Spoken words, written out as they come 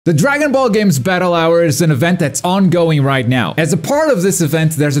The Dragon Ball Games Battle Hour is an event that's ongoing right now. As a part of this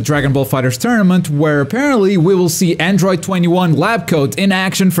event, there's a Dragon Ball FighterZ tournament where apparently we will see Android 21 lab coat in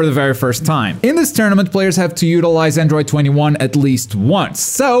action for the very first time. In this tournament, players have to utilize Android 21 at least once.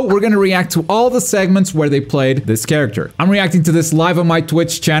 So we're gonna react to all the segments where they played this character. I'm reacting to this live on my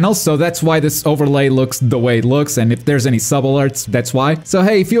Twitch channel, so that's why this overlay looks the way it looks, and if there's any sub alerts, that's why. So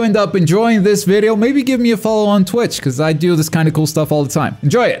hey, if you end up enjoying this video, maybe give me a follow on Twitch, because I do this kind of cool stuff all the time.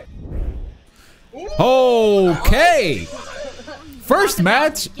 Enjoy it! Okay! First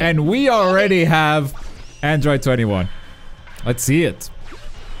match, and we already have Android 21. Let's see it.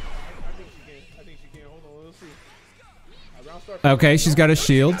 Okay, she's got a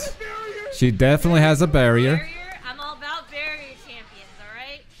shield. She definitely has a barrier. I'm all about barrier champions,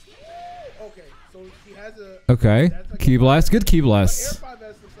 alright? Okay, so she has a... Okay, key blast. Good key blast.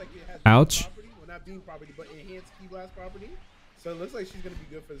 Ouch. Not beam property, but enhanced key blast property. So it looks like she's gonna be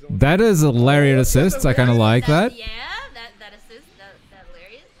good for zone. That is a lariat assist. I kind of like that. Yeah, that assist, that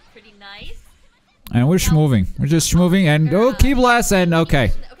lariat, pretty nice. And we're schmoving. We're just schmoving and oh, key blast and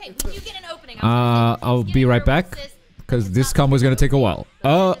okay. Okay, when you get an opening, I'll be right back because this combo is gonna take a while.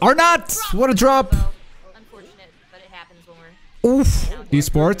 Or not! What a drop! Unfortunate, but it happens when we're... Oof.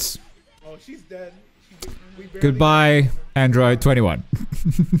 Esports. Oh, she's dead. Goodbye, Android 21.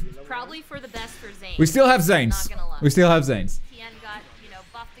 Probably for the best for Zane. We still have Zanes. We still have Zanes. Got,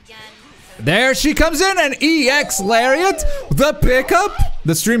 buffed again. So There she comes in, an EX Lariat. The pickup.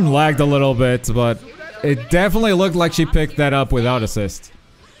 The stream lagged a little bit, but it definitely looked like she picked that up without assist.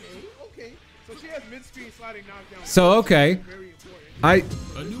 Okay, so she has mid-screen sliding knockdown. So okay, I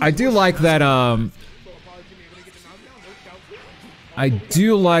do like that. I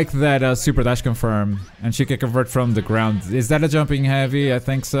do like that super dash confirm, and she can convert from the ground. Is that a jumping heavy? I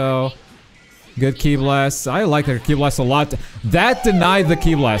think so. Good key blast. I like her key blast a lot. That denied the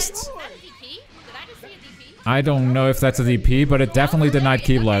key blast. I don't know if that's a DP, but it definitely denied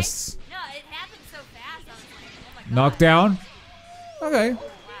key blasts. No, it happened so fast. I was like, oh my god. Knockdown. Okay. Wow,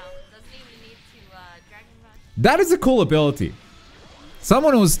 doesn't even need to Dragon Rush. That is a cool ability.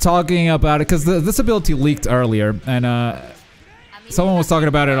 Someone was talking about it because this ability leaked earlier, and someone was talking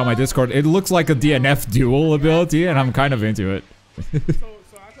about it on my Discord. It looks like a DNF dual ability, and I'm kind of into it.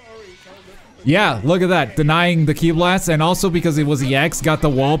 Yeah, look at that. Denying the key blast, and also because it was EX, got the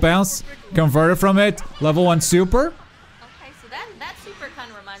wall bounce, converted from it. Level 1 super. Okay, so that super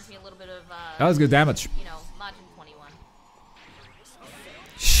kind of reminds me a little bit of That was good damage. Majin 21.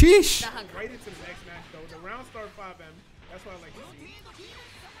 Sheesh. Right into the next match though. The round start 5M. That's what I like to see.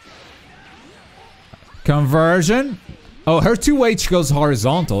 Conversion. Oh, her 2H goes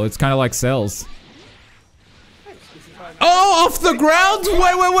horizontal. It's kind of like cells. Oh, off the ground!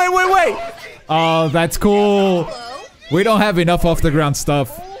 Wait. Oh, that's cool. We don't have enough off the ground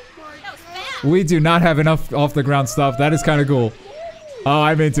stuff. We do not have enough off the ground stuff. That is kind of cool. Oh,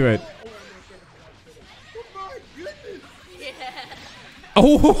 I'm into it.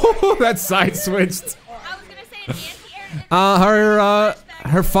 Oh, that side switched. I was gonna say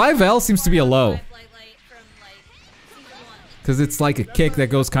Her 5L seems to be a low. Because it's like a kick that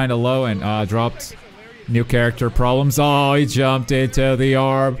goes kind of low and dropped. New character problems. Oh, he jumped into the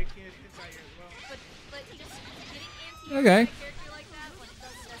orb. Okay.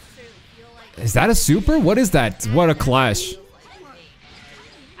 Is that a super? What is that? What a clash.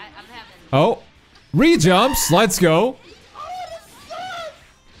 Oh. Re-jumps. Let's go.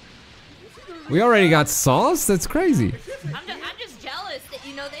 We already got sauce? That's crazy. I'm just jealous that,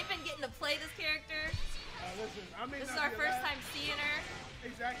 they've been getting to play this character. This is our first time seeing her.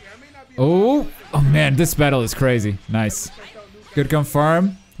 Oh. Oh man, this battle is crazy. Nice. Good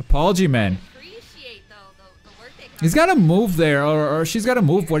confirm. Apology, man. He's got to move there, or she's got to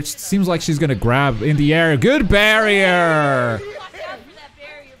move, which seems like she's gonna grab in the air. Good barrier.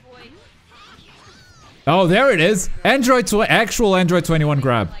 Oh, there it is. Actual Android 21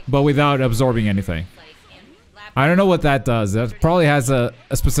 grab, but without absorbing anything. I don't know what that does. That probably has a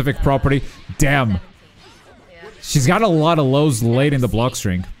specific property. Damn. She's got a lot of lows late in the block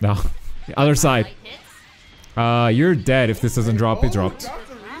string. No. The other side. You're dead if this doesn't drop. It dropped.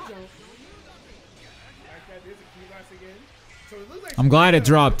 I'm glad it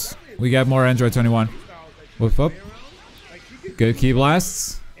dropped. We got more Android 21. Whoop up. Good key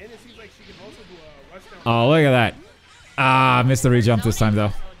blasts. Oh, look at that. Ah, missed the re-jump this time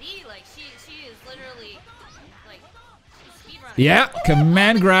though. Yeah,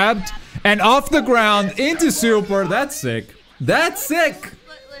 command grabbed. And off the ground into super. That's sick. That's sick.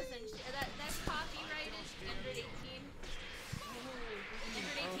 That's copyrighted. Android 18.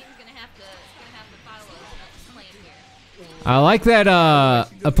 Android 18 is gonna have to file a claim here. I like that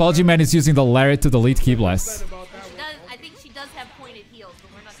Apology Man is using the lariat to delete Key Blast. I think she does have pointed heels,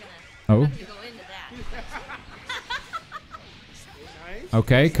 but we're not gonna go into that.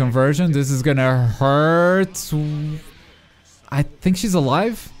 Okay, conversion. This is gonna hurt. I think she's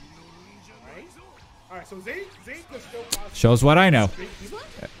alive. Alright, so Zane could still possibly... Shows what I know.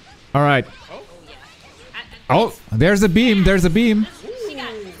 Alright. Oh, there's a beam. There's a beam. She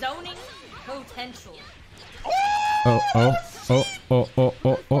got zoning potential. Oh. The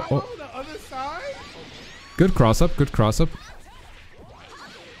other side? Good cross up. Good cross up.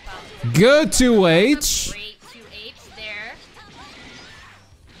 Good 2H. Great 2H there.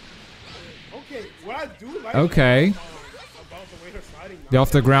 Okay, what I do like Okay. about the way her sliding The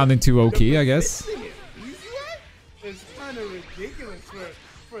off the ground into Oki, I guess. It's kind of ridiculous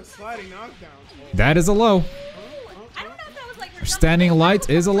for a sliding knockdown. That is a low. I don't know if that was like her Standing light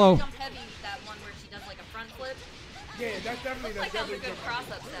is a low. jump heavy, that one where she does like a front flip. Yeah, that's definitely Like that was a good cross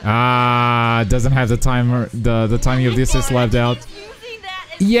up set. Ah, doesn't have the timer, the timing of the assist left out. Using that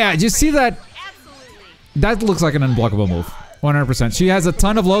is Yeah, do you see that? absolutely. That looks like an unblockable move. 100%. She has a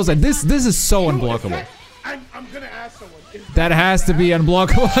ton of lows, and this is so unblockable. I'm gonna ask someone. That has to be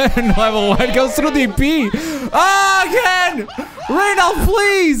unblockable. And level 1 goes through DP. Oh, again! Reynolds,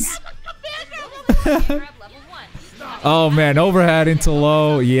 please! Grab level 1. Oh, man. Overhead into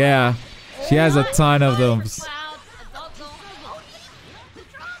low. Yeah. She has a ton of them.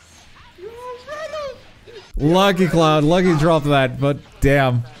 Lucky Cloud. Lucky dropped that, but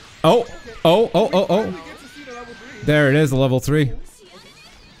damn. Oh. There it is, level 3.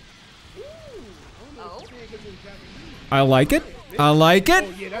 I like it. I like it.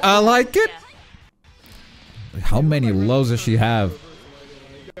 I like it. How many lows does she have?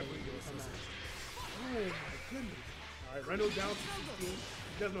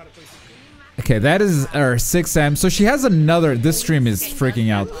 Okay, that is our 6M. So she has another. This stream is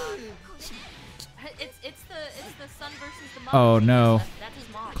freaking out. It's the sun versus the mom. Oh no. That's his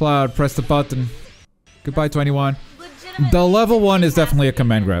mom. Cloud, press the button. Goodbye, 21. The level 1 is definitely a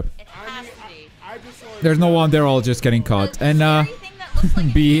command grab. It has to be. There's no one, they're all just getting caught. And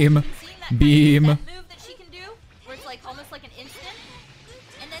beam, beam. That move that she can do, where it's like almost like an instant,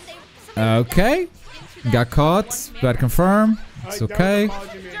 and then they Okay. Got caught. Got confirm. It's okay.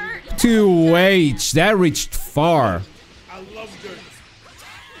 2H. That reached far.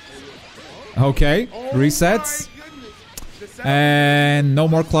 Okay. Resets. And no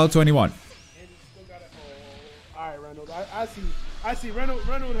more Cloud 21. Alright, Reynolds. I see. Reynolds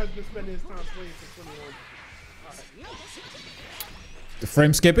has been spending his time playing since 21.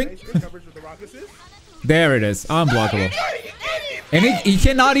 Frame skipping. There it is. Unblockable. And he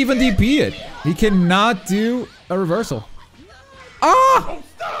cannot even DP it. He cannot do a reversal. Ah!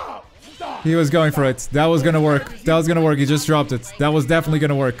 He was going for it. That was gonna work. That was gonna work. He just dropped it. That was definitely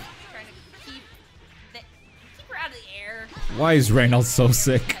gonna work. trying to keep her out of the air. Why is Reynolds so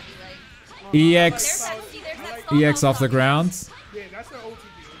sick? EX. EX off the ground. Yeah, that's her OTP. It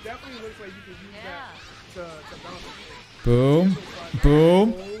definitely looks like you can use that to bounce. Boom.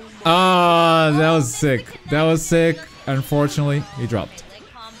 Boom. Ah, that was sick. That was sick. Unfortunately, he dropped. Leg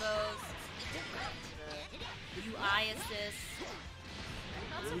combos. The UI assist.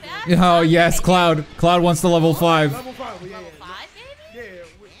 Not so bad. Oh, yes, Cloud. Cloud wants the level 5. Level 5, yeah. Level 5, baby? Yeah,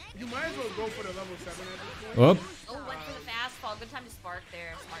 you might as well go for the level 7 at this point. Whoop. Oh, went for the fastball. Good time to spark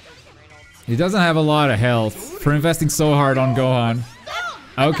there. Smart goes to Reynolds. He doesn't have a lot of health for investing so hard on Gohan.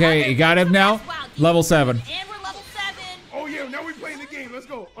 Okay, he got him now. Level 7. And we're level 7. Oh yeah, now we're playing the game. Let's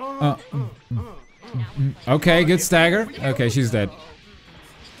go. Okay, good stagger. Okay, she's dead.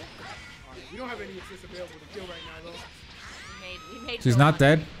 We don't have any assists available to kill right now, though. We made She's not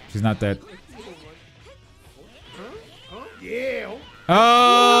dead. She's not dead. Yeah.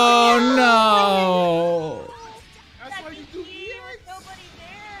 Oh no! That's why you do Nobody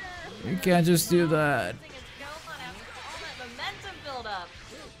there. You can't just do that. Momentum build up.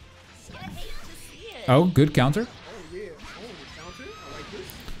 I hate to see it. Oh, good counter. Oh yeah. Oh, counter. I like this.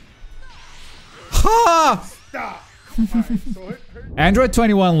 Ha! Stop. Alright, so her Android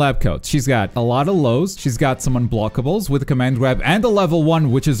 21 lab coat. She's got a lot of lows. She's got some unblockables with a command grab and a level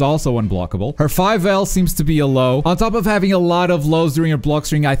 1, which is also unblockable. Her 5L seems to be a low. On top of having a lot of lows during her block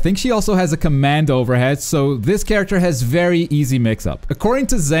string, I think she also has a command overhead, so this character has very easy mix-up. According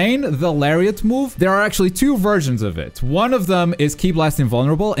to Zane, the Lariat move, there are actually 2 versions of it. One of them is Ki Blast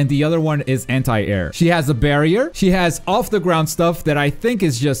Invulnerable, and the other one is anti-air. She has a barrier. She has off-the-ground stuff that I think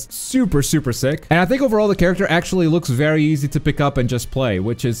is just super, super sick. And I think overall the character actually looks looks very easy to pick up and just play,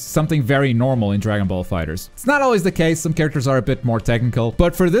 which is something very normal in Dragon Ball FighterZ. It's not always the case, some characters are a bit more technical,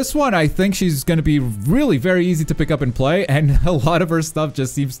 but for this one, I think she's gonna be really very easy to pick up and play, and a lot of her stuff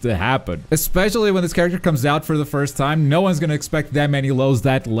just seems to happen. Especially when this character comes out for the first time, no one's gonna expect that many lows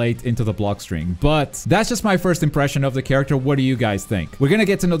that late into the block string. But that's just my first impression of the character. What do you guys think? We're gonna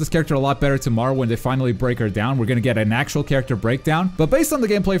get to know this character a lot better tomorrow when they finally break her down. We're gonna get an actual character breakdown. But based on the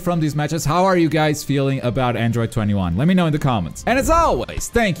gameplay from these matches, how are you guys feeling about Android 21? Let me know in the comments. And as always,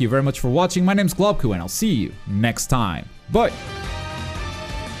 thank you very much for watching. My name's Globku, and I'll see you next time. Bye!